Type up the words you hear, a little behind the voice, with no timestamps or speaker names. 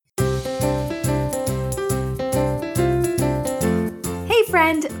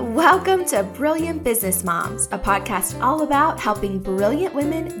friend. Welcome to Brilliant Business Moms, a podcast all about helping brilliant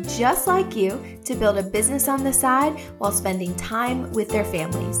women just like you to build a business on the side while spending time with their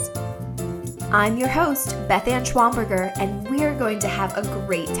families. I'm your host, Beth Ann Schwamberger, and we're going to have a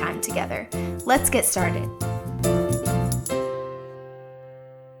great time together. Let's get started.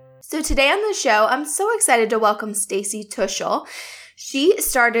 So today on the show, I'm so excited to welcome Stacy Tuschl. She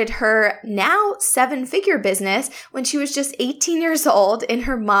started her now 7-figure business when she was just 18 years old in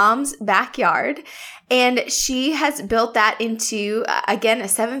her mom's backyard. And she has built that into, again, a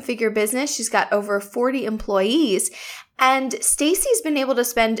 7-figure business. She's got over 40 employees. And Stacy's been able to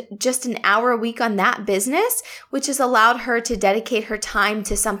spend just an hour a week on that business, which has allowed her to dedicate her time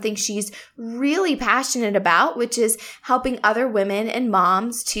to something she's really passionate about, which is helping other women and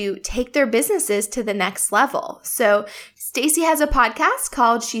moms to take their businesses to the next level. So Stacy has a podcast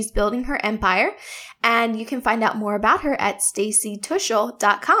called She's Building Her Empire, and you can find out more about her at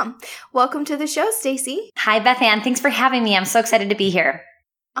stacytuschl.com. Welcome to the show, Stacy. Hi, Beth Ann. Thanks for having me. I'm so excited to be here.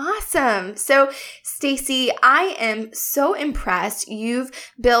 Awesome. So, Stacy, I am so impressed. You've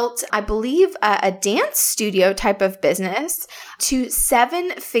built, I believe, a dance studio type of business to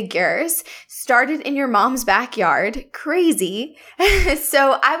 7 figures, started in your mom's backyard. Crazy.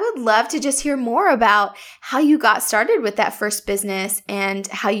 So I would love to just hear more about how you got started with that first business and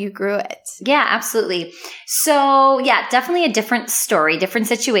how you grew it. Yeah, absolutely. So yeah, definitely a different story, different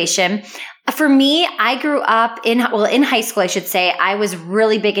situation. For me, I grew up in high school, I should say. I was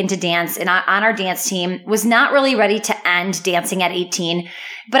really big into dance and on our dance team, was not really ready to end dancing at 18,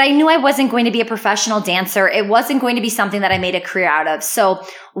 but I knew I wasn't going to be a professional dancer. It wasn't going to be something that I made a career out of. So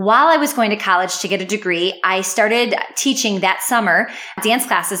while I was going to college to get a degree, I started teaching that summer dance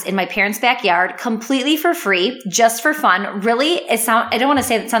classes in my parents' backyard completely for free, just for fun. Really, I don't want to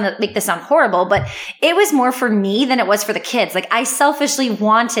say that make this sound horrible, but it was more for me than it was for the kids. Like I selfishly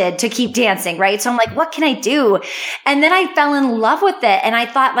wanted to keep dancing, right? So I'm like, what can I do? And then I fell in love with it. And I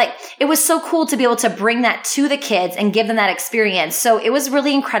thought like, it was so cool to be able to bring that to the kids and give them that experience. So it was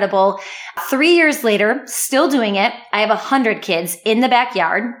really incredible. 3 years later, still doing it. I have 100 kids in the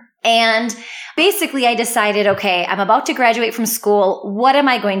backyard. And basically I decided, okay, I'm about to graduate from school. What am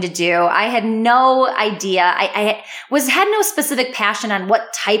I going to do? I had no idea. I had no specific passion on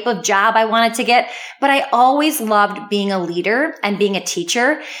what type of job I wanted to get, but I always loved being a leader and being a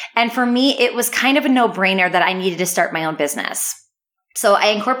teacher. And for me, it was kind of a no-brainer that I needed to start my own business. So I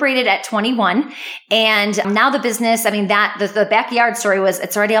incorporated at 21, and now the business, the backyard story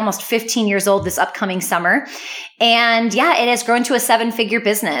it's already almost 15 years old this upcoming summer. And yeah, it has grown to a 7-figure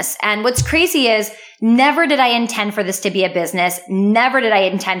business. And what's crazy is never did I intend for this to be a business. Never did I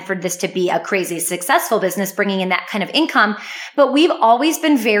intend for this to be a crazy successful business, bringing in that kind of income. But we've always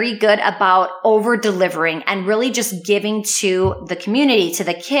been very good about over delivering and really just giving to the community, to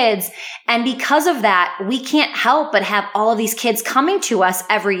the kids. And because of that, we can't help but have all of these kids coming to us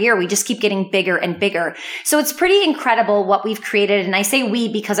every year. We just keep getting bigger and bigger. So it's pretty incredible what we've created. And I say we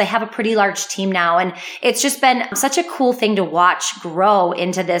because I have a pretty large team now. And it's just been such a cool thing to watch grow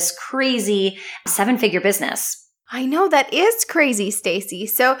into this crazy 7-figure business. I know that is crazy, Stacy.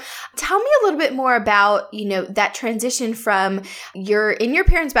 So tell me a little bit more about, that transition from you're in your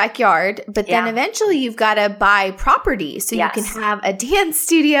parents' backyard, but then eventually you've got to buy property so you can have a dance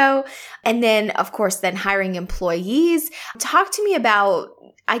studio. And then, of course, then hiring employees. Talk to me about,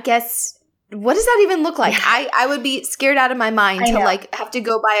 I guess, what does that even look like? I would be scared out of my mind to have to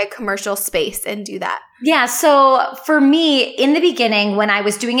go buy a commercial space and do that. Yeah. So for me, in the beginning, when I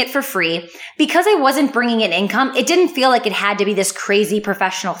was doing it for free, because I wasn't bringing in income, it didn't feel like it had to be this crazy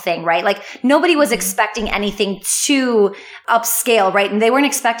professional thing, right? Like nobody was expecting anything to upscale, right? And they weren't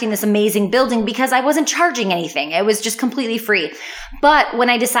expecting this amazing building because I wasn't charging anything. It was just completely free. But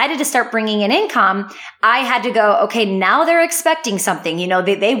when I decided to start bringing in income, I had to go, okay, now they're expecting something.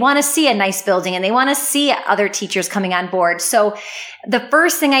 They want to see a nice building and they want to see other teachers coming on board. So the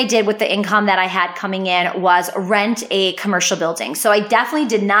first thing I did with the income that I had coming in was rent a commercial building. So I definitely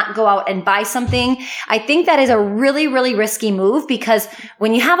did not go out and buy something. I think that is a really, really risky move because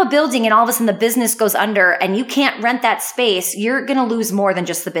when you have a building and all of a sudden the business goes under and you can't rent that space, you're going to lose more than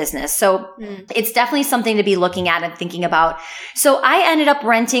just the business. So it's definitely something to be looking at and thinking about. So I ended up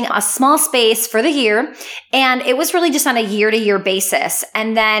renting a small space for the year, and it was really just on a year-to-year basis.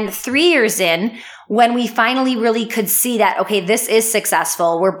 And then 3 years in, when we finally really could see that, okay, this is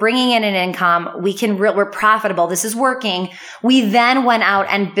successful, we're bringing in an income, we're profitable, this is working, we then went out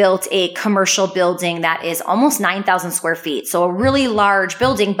and built a commercial building that is almost 9,000 square feet. So a really large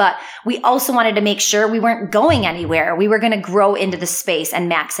building, but we also wanted to make sure we weren't going anywhere. We were going to grow into the space and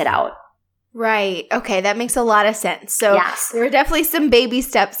max it out. Right. Okay. That makes a lot of sense. So Yes. there were definitely some baby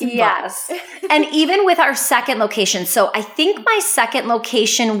steps involved. Yes. And even with our second location. So I think my second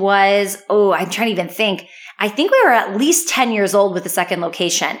location was, I'm trying to even think. I think we were at least 10 years old with the second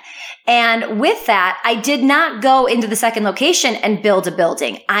location. And with that, I did not go into the second location and build a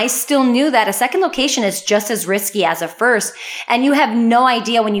building. I still knew that a second location is just as risky as a first. And you have no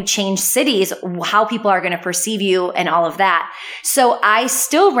idea when you change cities, how people are going to perceive you and all of that. So I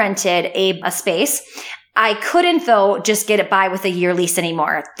still rented a space. I couldn't, though, just get it by with a year lease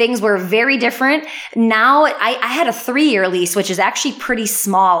anymore. Things were very different. Now I had a 3-year lease, which is actually pretty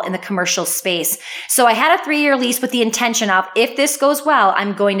small in the commercial space. So I had a 3-year lease with the intention of, if this goes well,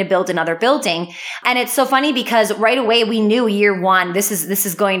 I'm going to build another building. And it's so funny because right away we knew year one, this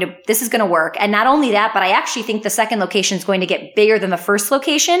is going to work. And not only that, but I actually think the second location is going to get bigger than the first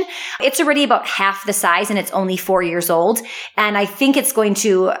location. It's already about half the size and it's only 4 years old. And I think it's going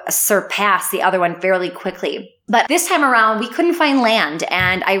to surpass the other one fairly quickly. But this time around, we couldn't find land.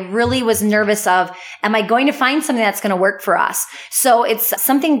 And I really was nervous of, am I going to find something that's going to work for us? So it's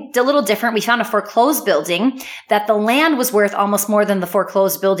something a little different. We found a foreclosed building that the land was worth almost more than the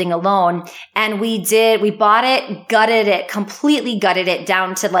foreclosed building alone. And we bought it, completely gutted it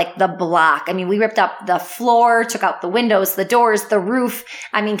down to like the block. I mean, we ripped up the floor, took out the windows, the doors, the roof.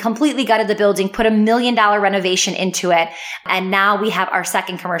 I mean, completely gutted the building, put $1 million renovation into it. And now we have our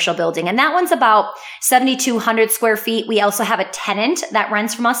second commercial building. And that one's about 7,200 square feet. We also have a tenant that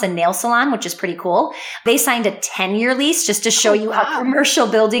rents from us, a nail salon, which is pretty cool. They signed a 10-year lease just to show you how commercial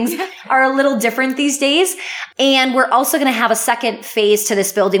buildings are a little different these days. And we're also going to have a second phase to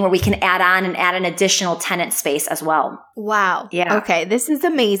this building where we can add an additional tenant space as well. Wow. Yeah. Okay. This is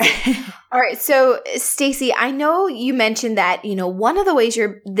amazing. All right. So Stacy, I know you mentioned that, one of the ways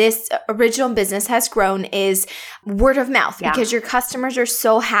this original business has grown is word of mouth because your customers are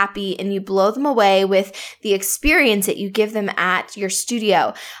so happy and you blow them away with the experience that you give them at your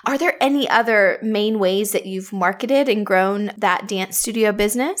studio. Are there any other main ways that you've marketed and grown that dance studio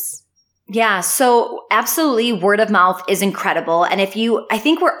business? Yeah. So absolutely word of mouth is incredible. And I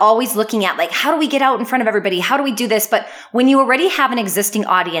think we're always looking at like, how do we get out in front of everybody? How do we do this? But when you already have an existing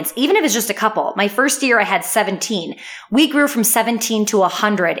audience, even if it's just a couple, my first year I had 17. We grew from 17 to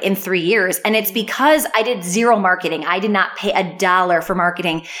 100 in 3 years. And it's because I did zero marketing. I did not pay $1 for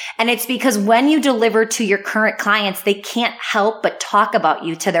marketing. And it's because when you deliver to your current clients, they can't help but talk about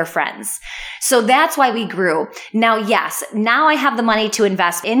you to their friends. So that's why we grew. Now, yes, now I have the money to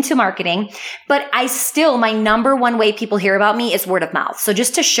invest into marketing. But my number one way people hear about me is word of mouth. So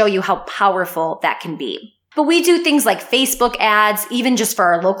just to show you how powerful that can be. But we do things like Facebook ads, even just for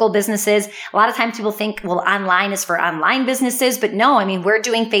our local businesses. A lot of times people think, well, online is for online businesses, but no, I mean, we're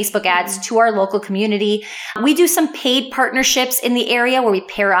doing Facebook ads to our local community. We do some paid partnerships in the area where we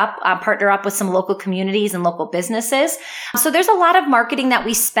partner up with some local communities and local businesses. So there's a lot of marketing that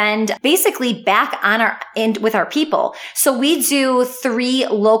we spend basically back on with our people. So we do 3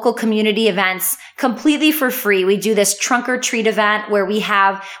 local community events completely for free. We do this trunk or treat event where we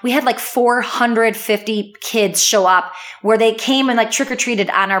had like 450 kids show up where they came and like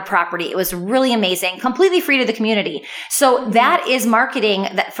trick-or-treated on our property. It was really amazing, completely free to the community. So that is marketing.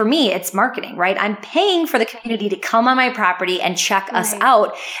 That for me, it's marketing, right? I'm paying for the community to come on my property and check us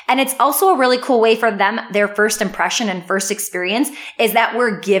out. And it's also a really cool way for them, their first impression and first experience is that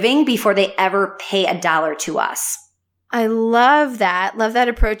we're giving before they ever pay $1 to us. I love that. Love that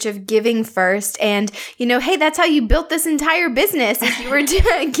approach of giving first. And, hey, that's how you built this entire business is you were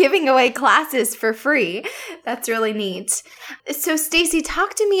giving away classes for free. That's really neat. So Stacy,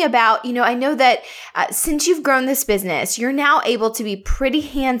 talk to me about, I know that since you've grown this business, you're now able to be pretty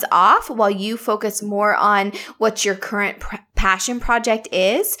hands off while you focus more on what your current passion project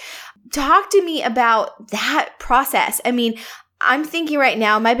is. Talk to me about that process. I mean, I'm thinking right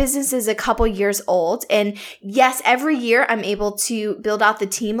now, my business is a couple years old. And yes, every year I'm able to build out the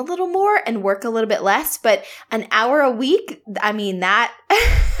team a little more and work a little bit less. But an hour a week, I mean, that's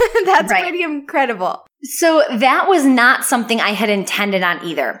pretty incredible. So that was not something I had intended on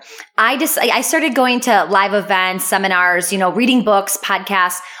either. I started going to live events, seminars, reading books,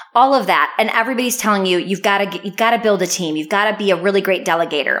 podcasts, all of that. And everybody's telling you, you've got to build a team. You've got to be a really great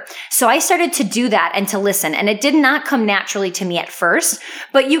delegator. So I started to do that and to listen. And it did not come naturally to me at first,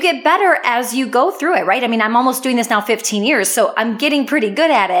 but you get better as you go through it, right? I mean, I'm almost doing this now 15 years, so I'm getting pretty good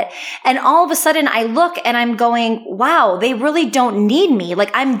at it. And all of a sudden I look and I'm going, wow, they really don't need me.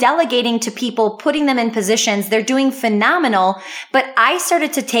 Like I'm delegating to people, putting them in positions. They're doing phenomenal. But I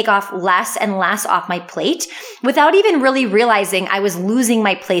started to take off less and less off my plate without even really realizing I was losing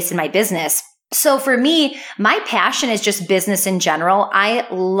my place in my business. So for me, my passion is just business in general. I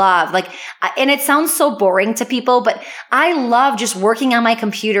love and it sounds so boring to people, but I love just working on my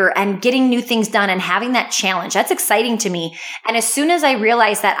computer and getting new things done and having that challenge. That's exciting to me. And as soon as I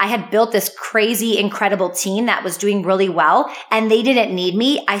realized that I had built this crazy, incredible team that was doing really well and they didn't need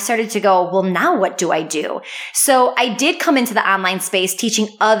me, I started to go, well, now what do I do? So I did come into the online space teaching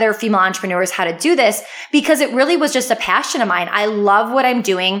other female entrepreneurs how to do this because it really was just a passion of mine. I love what I'm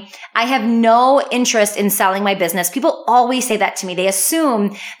doing. I have no interest in selling my business. People always say that to me. They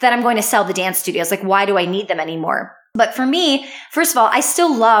assume that I'm going to sell the dance studios. Like, why do I need them anymore? But for me, first of all, I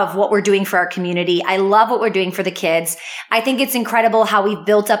still love what we're doing for our community. I love what we're doing for the kids. I think it's incredible how we've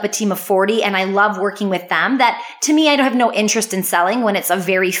built up a team of 40 and I love working with them. That to me, I don't have no interest in selling when it's a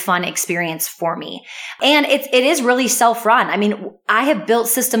very fun experience for me. And it is really self-run. I mean, I have built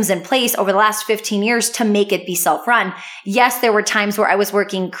systems in place over the last 15 years to make it be self-run. Yes, there were times where I was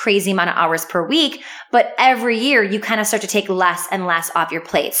working crazy amount of hours per week, but every year you kind of start to take less and less off your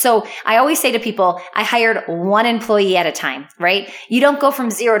plate. So I always say to people, I hired one employee at a time, right? You don't go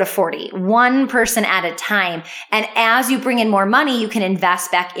from 0 to 40, one person at a time. And as you bring in more money, you can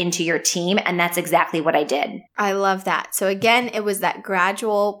invest back into your team. And that's exactly what I did. I love that. So again, it was that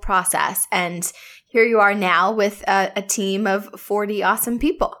gradual process. And here you are now with a team of 40 awesome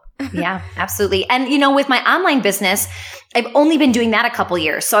people. Yeah, absolutely. And, with my online business, I've only been doing that a couple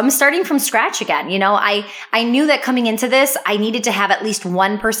years. So I'm starting from scratch again. I knew that coming into this, I needed to have at least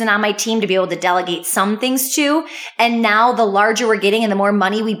one person on my team to be able to delegate some things to. And now the larger we're getting and the more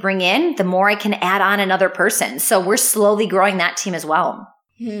money we bring in, the more I can add on another person. So we're slowly growing that team as well.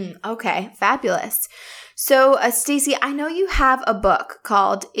 Okay, fabulous. So, Stacey, I know you have a book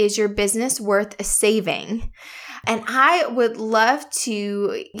called Is Your Business Worth Saving? And I would love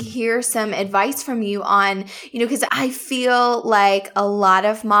to hear some advice from you on, because I feel like a lot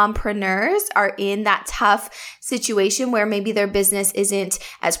of mompreneurs are in that tough situation where maybe their business isn't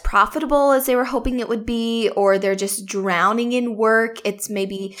as profitable as they were hoping it would be, or they're just drowning in work. It's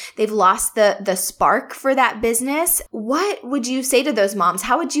maybe they've lost the spark for that business. What would you say to those moms?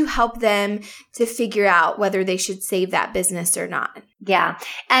 How would you help them to figure out whether they should save that business or not? Yeah.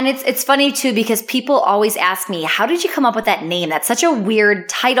 And it's funny too, because people always ask me, how did you come up with that name? That's such a weird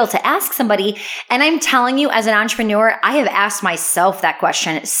title to ask somebody. And I'm telling you, as an entrepreneur, I have asked myself that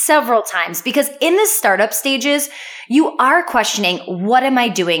question several times because in the startup stages, you are questioning, what am I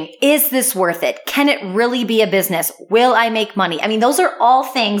doing? Is this worth it? Can it really be a business? Will I make money? I mean, those are all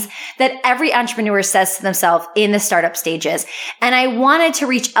things that every entrepreneur says to themselves in the startup stages. And I wanted to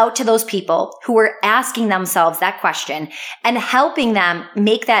reach out to those people who were asking themselves that question and helping them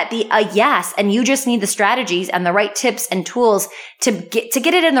make that be a yes. And you just need the strategies and the right tips and tools to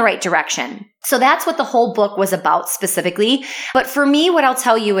get it in the right direction. So that's what the whole book was about specifically. But for me, what I'll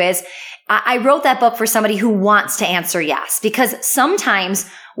tell you is I wrote that book for somebody who wants to answer yes, because sometimes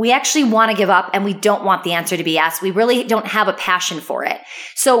we actually want to give up and we don't want the answer to be yes. We really don't have a passion for it.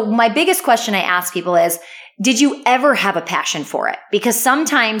 So my biggest question I ask people is, did you ever have a passion for it? Because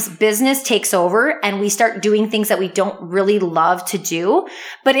sometimes business takes over and we start doing things that we don't really love to do.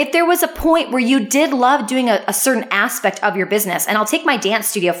 But if there was a point where you did love doing a certain aspect of your business, and I'll take my dance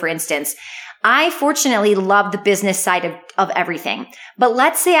studio, for instance, I fortunately love the business side of everything. But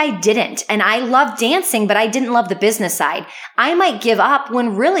let's say I didn't, and I love dancing, but I didn't love the business side. I might give up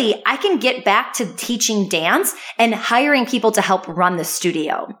when really I can get back to teaching dance and hiring people to help run the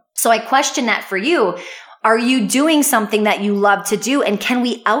studio. So I question that for you. Are you doing something that you love to do? And can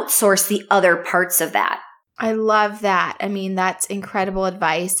we outsource the other parts of that? I love that. I mean, that's incredible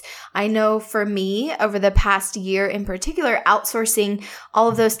advice. I know for me, over the past year in particular, outsourcing all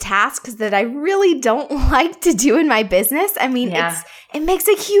of those tasks that I really don't like to do in my business. I mean, it makes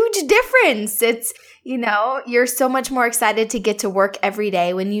a huge difference. It's, you're so much more excited to get to work every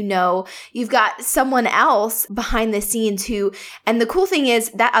day when you've got someone else behind the scenes and the cool thing is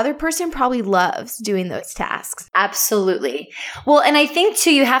that other person probably loves doing those tasks. Absolutely. Well, and I think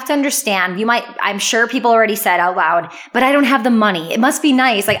too, you have to understand, I'm sure people already said out loud, but I don't have the money. It must be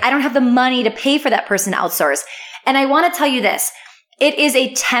nice. Like I don't have the money to pay for that person to outsource. And I want to tell you this. It is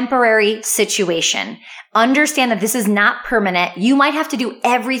a temporary situation. Understand that this is not permanent. You might have to do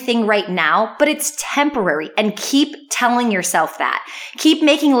everything right now, but it's temporary, and keep telling yourself that. Keep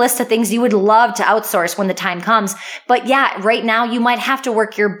making lists of things you would love to outsource when the time comes. But yeah, right now you might have to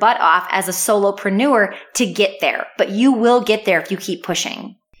work your butt off as a solopreneur to get there, but you will get there if you keep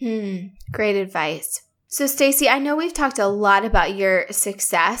pushing. Great advice. So Stacey, I know we've talked a lot about your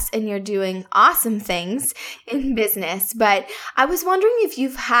success and you're doing awesome things in business, but I was wondering if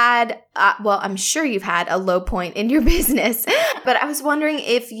you've had, I'm sure you've had a low point in your business, but I was wondering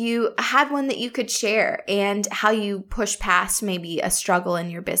if you had one that you could share and how you push past maybe a struggle in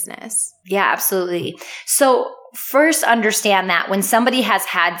your business. Yeah, absolutely. So first, understand that when somebody has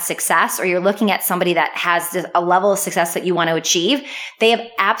had success, or you're looking at somebody that has a level of success that you want to achieve, they have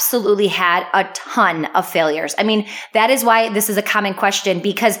absolutely had a ton of failures. I mean, that is why this is a common question,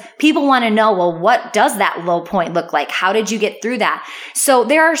 because people want to know, well, what does that low point look like? How did you get through that? So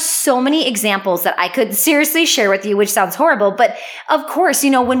there are so many examples that I could seriously share with you, which sounds horrible. But of course,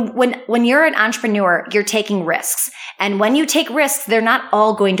 when you're an entrepreneur, you're taking risks. And when you take risks, they're not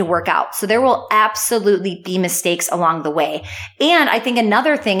all going to work out. So there will absolutely be mistakes along the way. And I think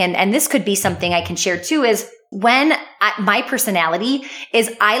another thing, and this could be something I can share too, is my personality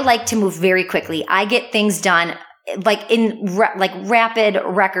is I like to move very quickly. I get things done in rapid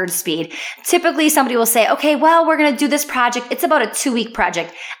record speed. Typically somebody will say, okay, well, we're going to do this project. It's about a 2-week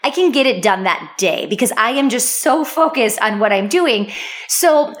project. I can get it done that day because I am just so focused on what I'm doing.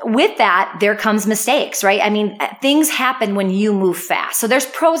 So with that, there comes mistakes, right? I mean, things happen when you move fast. So there's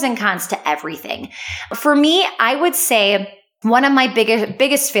pros and cons to everything. For me, I would say one of my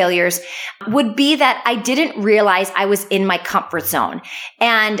biggest failures would be that I didn't realize I was in my comfort zone.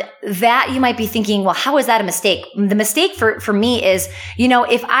 And that you might be thinking, well, how is that a mistake? The mistake for me is,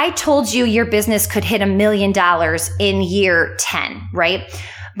 if I told you your business could hit $1 million in year 10, right?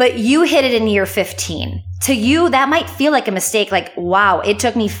 But you hit it in year 15. To you, that might feel like a mistake, like, wow, it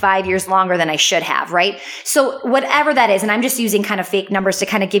took me 5 years longer than I should have, right? So whatever that is, and I'm just using kind of fake numbers to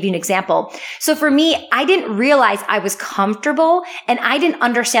kind of give you an example. So for me, I didn't realize I was comfortable, and I didn't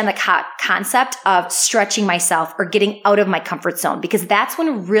understand the concept of stretching myself or getting out of my comfort zone, because that's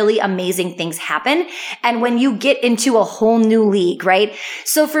when really amazing things happen. And when you get into a whole new league, right?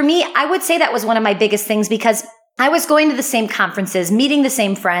 So for me, I would say that was one of my biggest things, because I was going to the same conferences, meeting the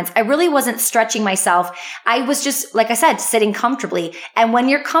same friends. I really wasn't stretching myself. I was just, like I said, sitting comfortably. And when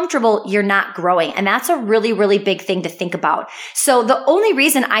you're comfortable, you're not growing. And that's a really, really big thing to think about. So the only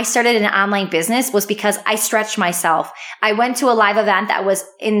reason I started an online business was because I stretched myself. I went to a live event that was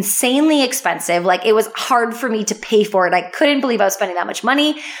insanely expensive. Like, it was hard for me to pay for it. I couldn't believe I was spending that much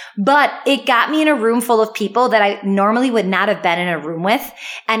money, but it got me in a room full of people that I normally would not have been in a room with.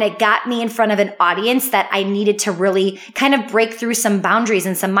 And it got me in front of an audience that I needed to really kind of break through some boundaries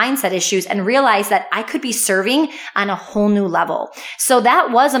and some mindset issues and realize that I could be serving on a whole new level. So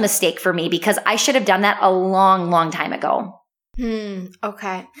that was a mistake for me, because I should have done that a long, long time ago.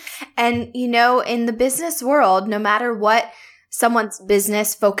 Okay. And in the business world, no matter what someone's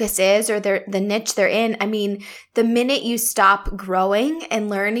business focus is or the niche they're in, I mean, the minute you stop growing and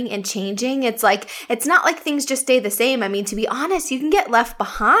learning and changing, it's not like things just stay the same. I mean, to be honest, you can get left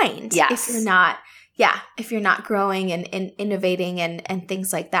behind if you're not growing and innovating and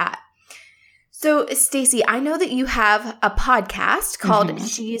things like that. So Stacey, I know that you have a podcast called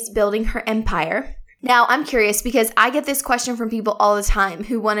She's Building Her Empire. Now, I'm curious because I get this question from people all the time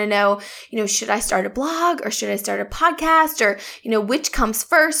who want to know, should I start a blog or should I start a podcast, or, which comes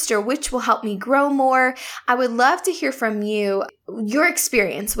first or which will help me grow more? I would love to hear from you, your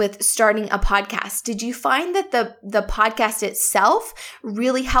experience with starting a podcast. Did you find that the podcast itself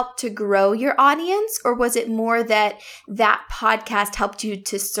really helped to grow your audience, or was it more that podcast helped you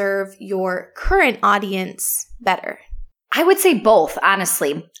to serve your current audience better? I would say both,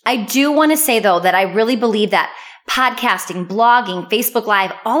 honestly. I do want to say, though, that I really believe that podcasting, blogging, Facebook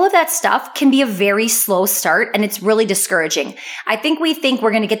Live, all of that stuff can be a very slow start, and it's really discouraging. I think we think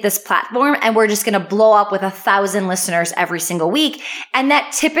we're going to get this platform and we're just going to blow up with 1,000 listeners every single week, and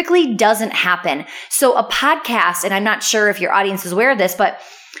that typically doesn't happen. So a podcast, and I'm not sure if your audience is aware of this, but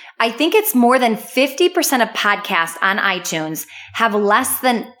I think it's more than 50% of podcasts on iTunes have less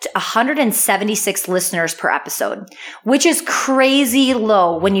than 176 listeners per episode, which is crazy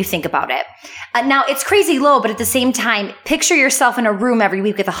low when you think about it. Now, it's crazy low, but at the same time, picture yourself in a room every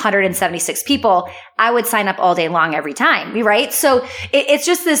week with 176 people. I would sign up all day long every time, right? So it's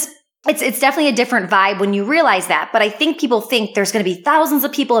just this. It's definitely a different vibe when you realize that. But I think people think there's going to be thousands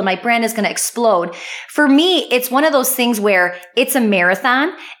of people and my brand is going to explode. For me, it's one of those things where it's a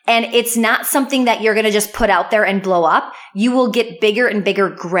marathon, and it's not something that you're going to just put out there and blow up. You will get bigger and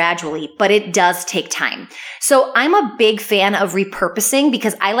bigger gradually, but it does take time. So I'm a big fan of repurposing,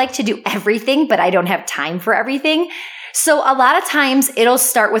 because I like to do everything, but I don't have time for everything. So a lot of times it'll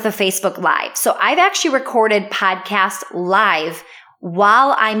start with a Facebook Live. So I've actually recorded podcast live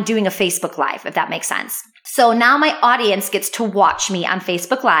while I'm doing a Facebook Live, if that makes sense. So now my audience gets to watch me on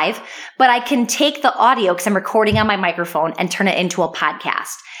Facebook Live, but I can take the audio because I'm recording on my microphone and turn it into a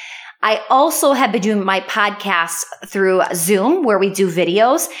podcast. I also have been doing my podcast through Zoom where we do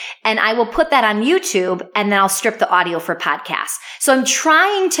videos, and I will put that on YouTube and then I'll strip the audio for podcasts. So I'm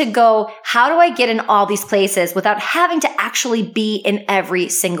trying to go, how do I get in all these places without having to actually be in every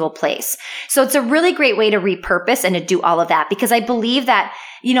single place? So it's a really great way to repurpose and to do all of that, because I believe that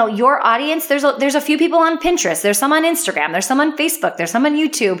your audience, there's a few people on Pinterest, there's some on Instagram, there's some on Facebook, there's some on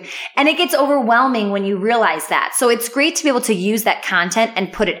YouTube, and it gets overwhelming when you realize that. So it's great to be able to use that content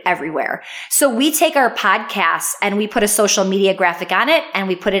and put it everywhere. So we take our podcasts and we put a social media graphic on it and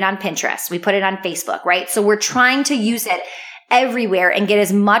we put it on Pinterest. We put it on Facebook, right? So we're trying to use it everywhere and get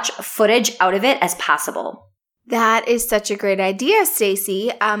as much footage out of it as possible. That is such a great idea,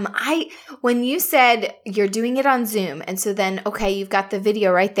 Stacey. When you said you're doing it on Zoom, and so then, okay, you've got the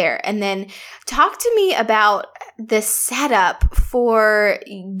video right there, and then talk to me about the setup for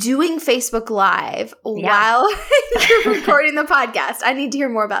doing Facebook Live while you're recording the podcast. I need to hear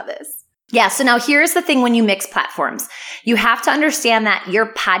more about this. Yeah. So now here's the thing when you mix platforms. You have to understand that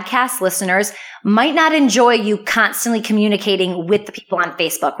your podcast listeners might not enjoy you constantly communicating with the people on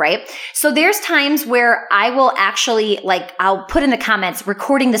Facebook, right? So there's times where I will actually I'll put in the comments,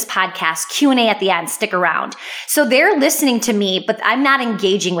 recording this podcast, Q&A at the end, stick around. So they're listening to me, but I'm not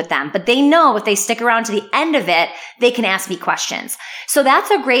engaging with them. But they know if they stick around to the end of it, they can ask me questions. So that's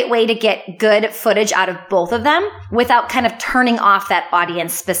a great way to get good footage out of both of them without kind of turning off that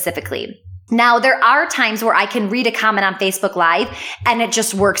audience specifically. Now, there are times where I can read a comment on Facebook Live and it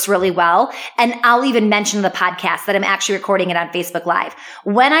just works really well. And I'll even mention the podcast that I'm actually recording it on Facebook Live.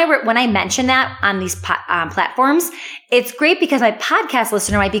 When I mention that on these platforms, it's great because my podcast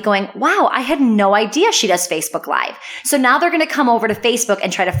listener might be going, wow, I had no idea she does Facebook Live. So now they're going to come over to Facebook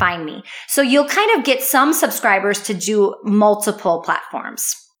and try to find me. So you'll kind of get some subscribers to do multiple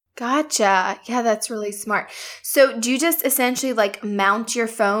platforms. Gotcha. Yeah, that's really smart. So do you just essentially mount your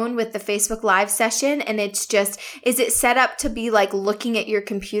phone with the Facebook Live session and is it set up to be looking at your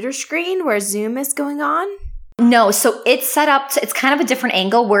computer screen where Zoom is going on? No. So it's set up it's kind of a different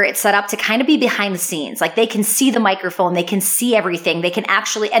angle where it's set up to kind of be behind the scenes. They can see the microphone. They can see everything. They can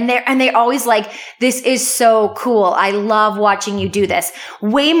actually, and they're always this is so cool. I love watching you do this.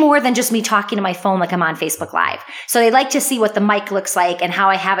 Way more than just me talking to my phone like I'm on Facebook Live. So they like to see what the mic looks like and how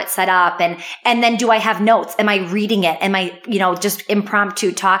I have it set up. And then do I have notes? Am I reading it? Am I, just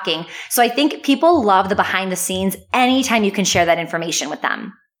impromptu talking? So I think people love the behind the scenes anytime you can share that information with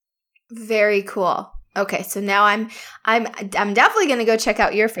them. Very cool. Okay, so now I'm definitely going to go check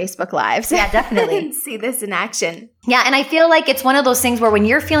out your Facebook Lives. Yeah, definitely. And see this in action. Yeah, and I feel like it's one of those things where when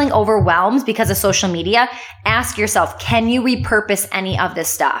you're feeling overwhelmed because of social media, ask yourself, can you repurpose any of this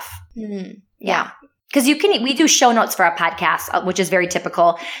stuff? Mm-hmm. Yeah. Because we do show notes for our podcast, which is very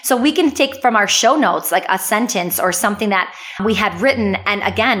typical. So we can take from our show notes, a sentence or something that we had written and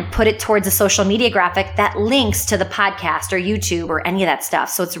again, put it towards a social media graphic that links to the podcast or YouTube or any of that stuff.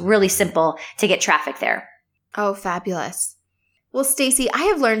 So it's really simple to get traffic there. Oh, fabulous. Well, Stacey, I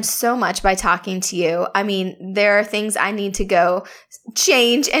have learned so much by talking to you. I mean, there are things I need to go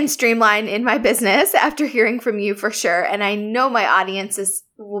change and streamline in my business after hearing from you for sure. And I know my audiences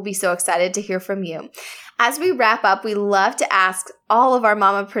will be so excited to hear from you. As we wrap up, we love to ask all of our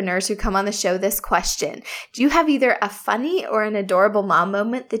mompreneurs who come on the show this question. Do you have either a funny or an adorable mom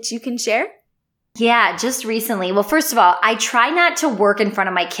moment that you can share? Yeah, just recently. Well, first of all, I try not to work in front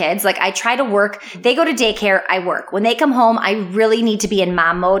of my kids. I try to work. They go to daycare, I work. When they come home, I really need to be in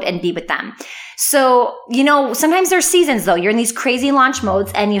mom mode and be with them. So, sometimes there's seasons though. You're in these crazy launch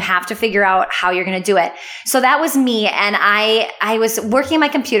modes and you have to figure out how you're going to do it. So that was me. And I was working on my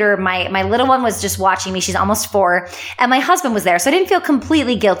computer. My little one was just watching me. She's almost 4. And my husband was there. So I didn't feel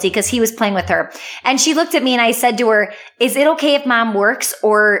completely guilty because he was playing with her. And she looked at me and I said to her, is it okay if mom works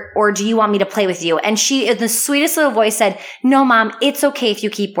or do you want me to play with you? And she, in the sweetest little voice, said, no, mom, it's okay if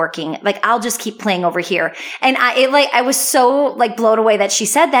you keep working. I'll just keep playing over here. And I was so blown away that she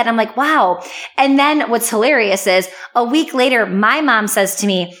said that. I'm like, wow. And then what's hilarious is a week later, my mom says to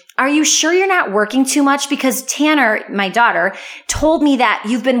me, are you sure you're not working too much? Because Tanner, my daughter, told me that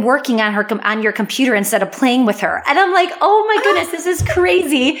you've been working on your computer instead of playing with her. And I'm like, oh my goodness, this is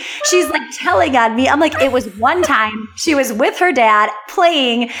crazy. She's telling on me. I'm like, it was one time she was with her dad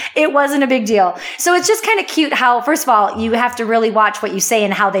playing. It wasn't a big deal. So it's just kind of cute how, first of all, you have to really watch what you say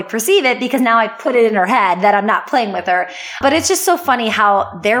and how they perceive it, because now I put it in her head that I'm not playing with her. But it's just so funny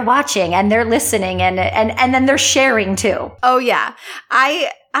how they're watching and they're listening and then they're sharing too. Oh yeah.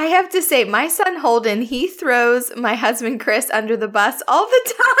 I have to say, my son Holden, he throws my husband Chris under the bus all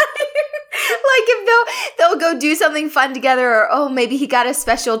the time. Like if they'll go do something fun together, or oh, maybe he got a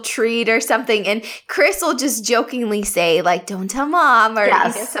special treat or something, and Chris will just jokingly say like, "Don't tell mom," or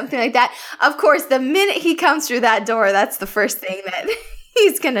something like that. Of course, the minute he comes through that door, that's the first thing that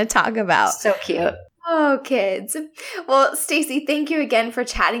he's gonna talk about. So cute. Oh, kids. Well, Stacy, thank you again for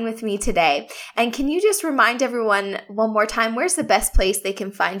chatting with me today. And can you just remind everyone one more time, where's the best place they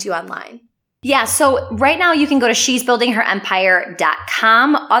can find you online? Yeah, so right now you can go to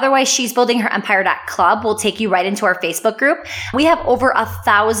shesbuildingherempire.com. Otherwise, shesbuildingherempire.club will take you right into our Facebook group. We have over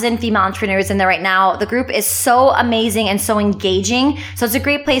 1,000 female entrepreneurs in there right now. The group is so amazing and so engaging. So it's a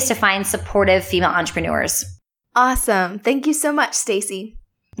great place to find supportive female entrepreneurs. Awesome. Thank you so much, Stacy.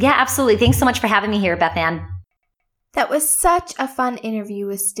 Yeah, absolutely. Thanks so much for having me here, Beth Ann. That was such a fun interview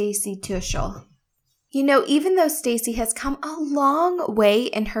with Stacy Tuschl. You know, even though Stacy has come a long way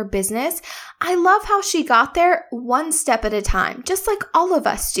in her business, I love how she got there one step at a time, just like all of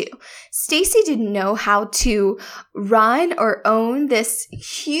us do. Stacy didn't know how to run or own this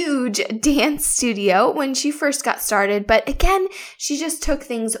huge dance studio when she first got started, but again, she just took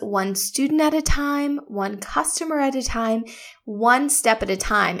things one student at a time, one customer at a time, one step at a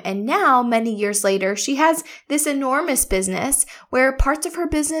time. And now, many years later, she has this enormous business where parts of her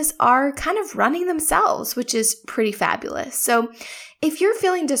business are kind of running themselves, which is pretty fabulous. So if you're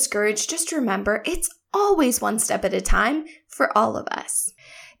feeling discouraged, just remember it's always one step at a time for all of us.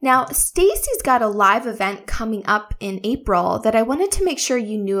 Now, Stacy's got a live event coming up in April that I wanted to make sure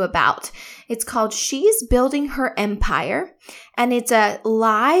you knew about. It's called She's Building Her Empire, and it's a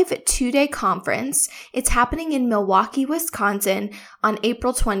live 2-day conference. It's happening in Milwaukee, Wisconsin on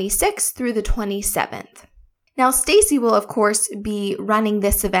April 26th through the 27th. Now, Stacy will, of course, be running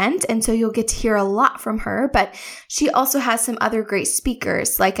this event, and so you'll get to hear a lot from her, but she also has some other great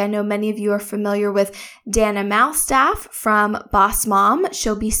speakers. Like I know many of you are familiar with Dana Malstaff from Boss Mom.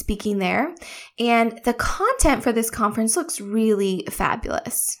 She'll be speaking there, and the content for this conference looks really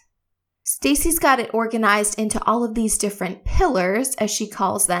fabulous. Stacy's got it organized into all of these different pillars, as she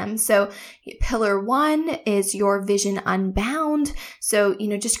calls them. So pillar 1 is your vision unbound. So,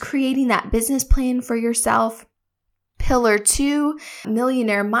 just creating that business plan for yourself. Pillar 2,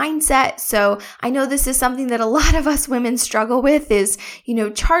 millionaire mindset. So I know this is something that a lot of us women struggle with is,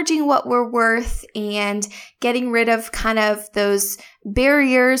 charging what we're worth and getting rid of kind of those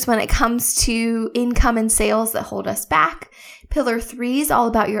barriers when it comes to income and sales that hold us back. Pillar 3 is all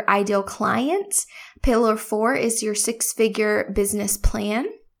about your ideal client. Pillar 4 is your 6-figure business plan.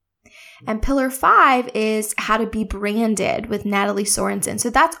 And pillar 5 is how to be branded with Natalie Sorensen. So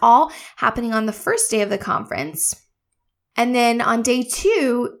that's all happening on the first day of the conference. And then on day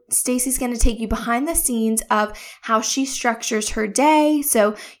 2, Stacy's going to take you behind the scenes of how she structures her day.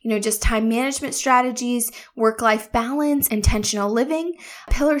 So, just time management strategies, work-life balance, intentional living.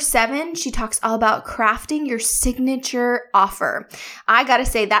 Pillar 7, she talks all about crafting your signature offer. I got to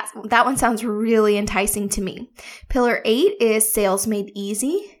say that one sounds really enticing to me. Pillar 8 is sales made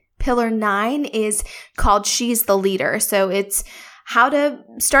easy. Pillar 9 is called She's the Leader. So it's how to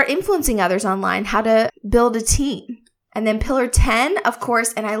start influencing others online, how to build a team. And then pillar 10, of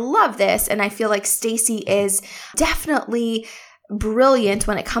course, and I love this, and I feel like Stacy is definitely brilliant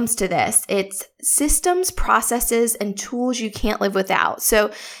when it comes to this. It's systems, processes, and tools you can't live without.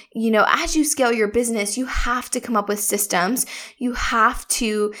 So, as you scale your business, you have to come up with systems. You have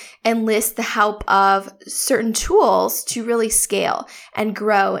to enlist the help of certain tools to really scale and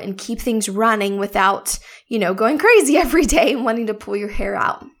grow and keep things running without, going crazy every day and wanting to pull your hair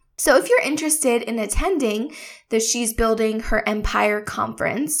out. So if you're interested in attending the She's Building Her Empire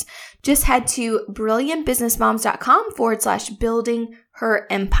conference, just head to brilliantbusinessmoms.com/building her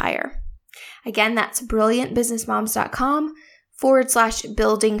empire. Again, that's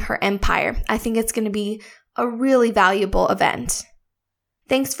brilliantbusinessmoms.com/building her empire. I think it's going to be a really valuable event.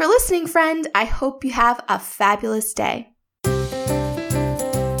 Thanks for listening, friend. I hope you have a fabulous day.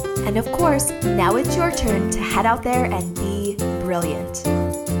 And of course, now it's your turn to head out there and be brilliant.